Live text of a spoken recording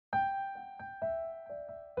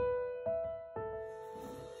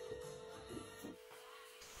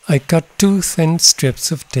I cut two thin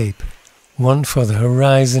strips of tape, one for the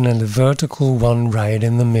horizon and a vertical one right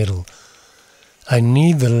in the middle. I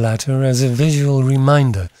need the latter as a visual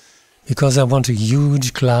reminder, because I want a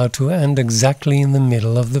huge cloud to end exactly in the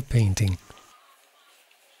middle of the painting.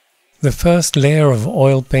 The first layer of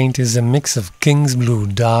oil paint is a mix of King's Blue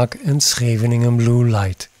dark and Scheveningen Blue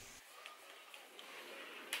light.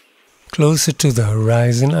 Closer to the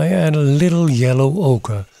horizon I add a little yellow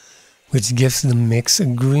ochre, which gives the mix a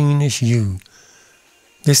greenish hue.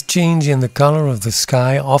 This change in the color of the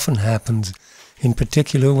sky often happens, in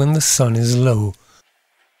particular when the sun is low.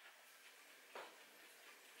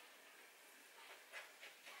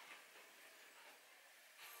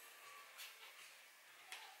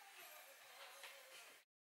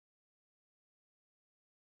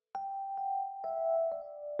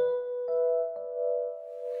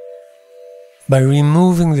 By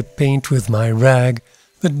removing the paint with my rag,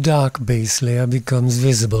 the dark base layer becomes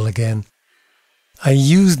visible again. I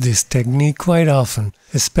use this technique quite often,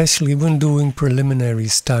 especially when doing preliminary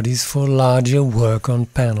studies for larger work on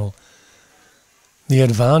panel. The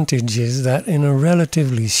advantage is that in a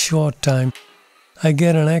relatively short time I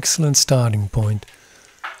get an excellent starting point.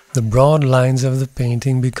 The broad lines of the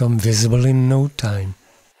painting become visible in no time.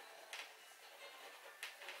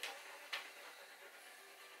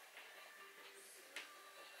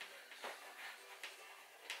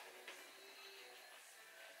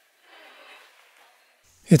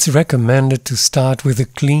 It's recommended to start with a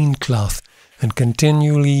clean cloth and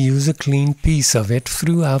continually use a clean piece of it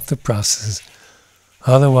throughout the process.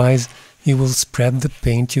 Otherwise, you will spread the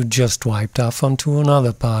paint you just wiped off onto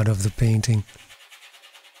another part of the painting.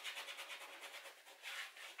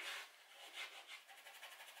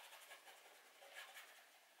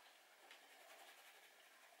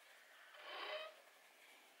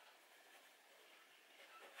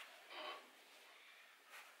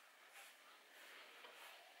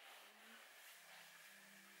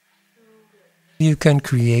 You can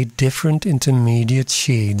create different intermediate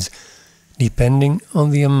shades depending on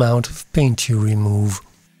the amount of paint you remove.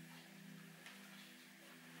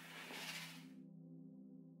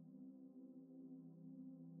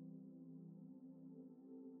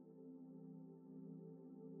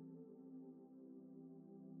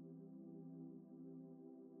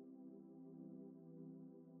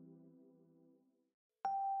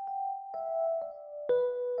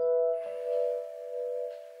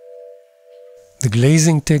 The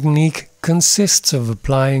glazing technique consists of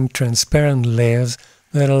applying transparent layers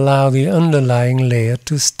that allow the underlying layer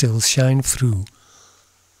to still shine through.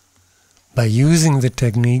 By using the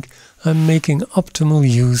technique, I'm making optimal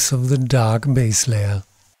use of the dark base layer.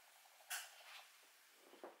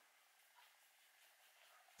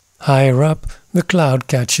 Higher up, the cloud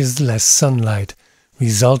catches less sunlight,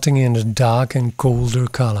 resulting in a dark and colder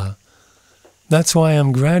color. That's why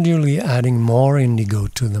I'm gradually adding more indigo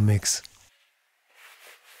to the mix.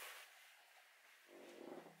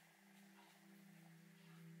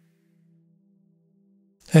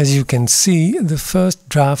 As you can see, the first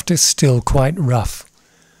draft is still quite rough.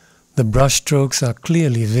 The brush strokes are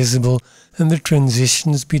clearly visible and the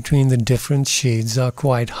transitions between the different shades are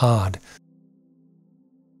quite hard.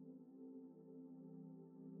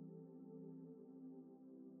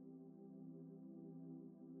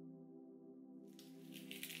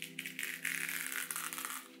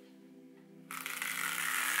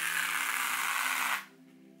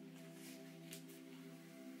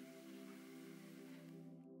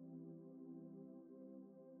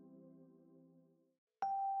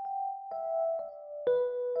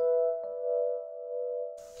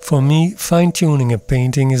 For me, fine-tuning a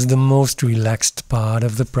painting is the most relaxed part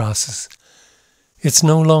of the process. It's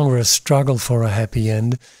no longer a struggle for a happy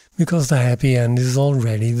end, because the happy end is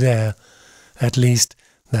already there. At least,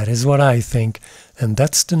 that is what I think, and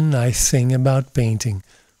that's the nice thing about painting.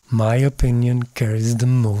 My opinion carries the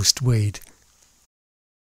most weight.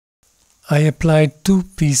 I applied two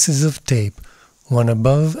pieces of tape, one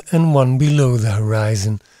above and one below the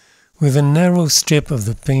horizon, with a narrow strip of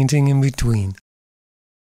the painting in between.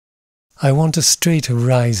 I want a straight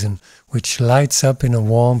horizon, which lights up in a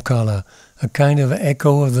warm color, a kind of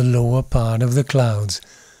echo of the lower part of the clouds.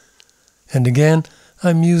 And again,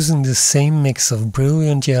 I'm using the same mix of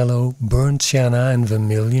brilliant yellow, burnt sienna and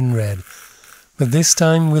vermilion red, but this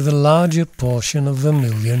time with a larger portion of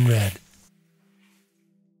vermilion red.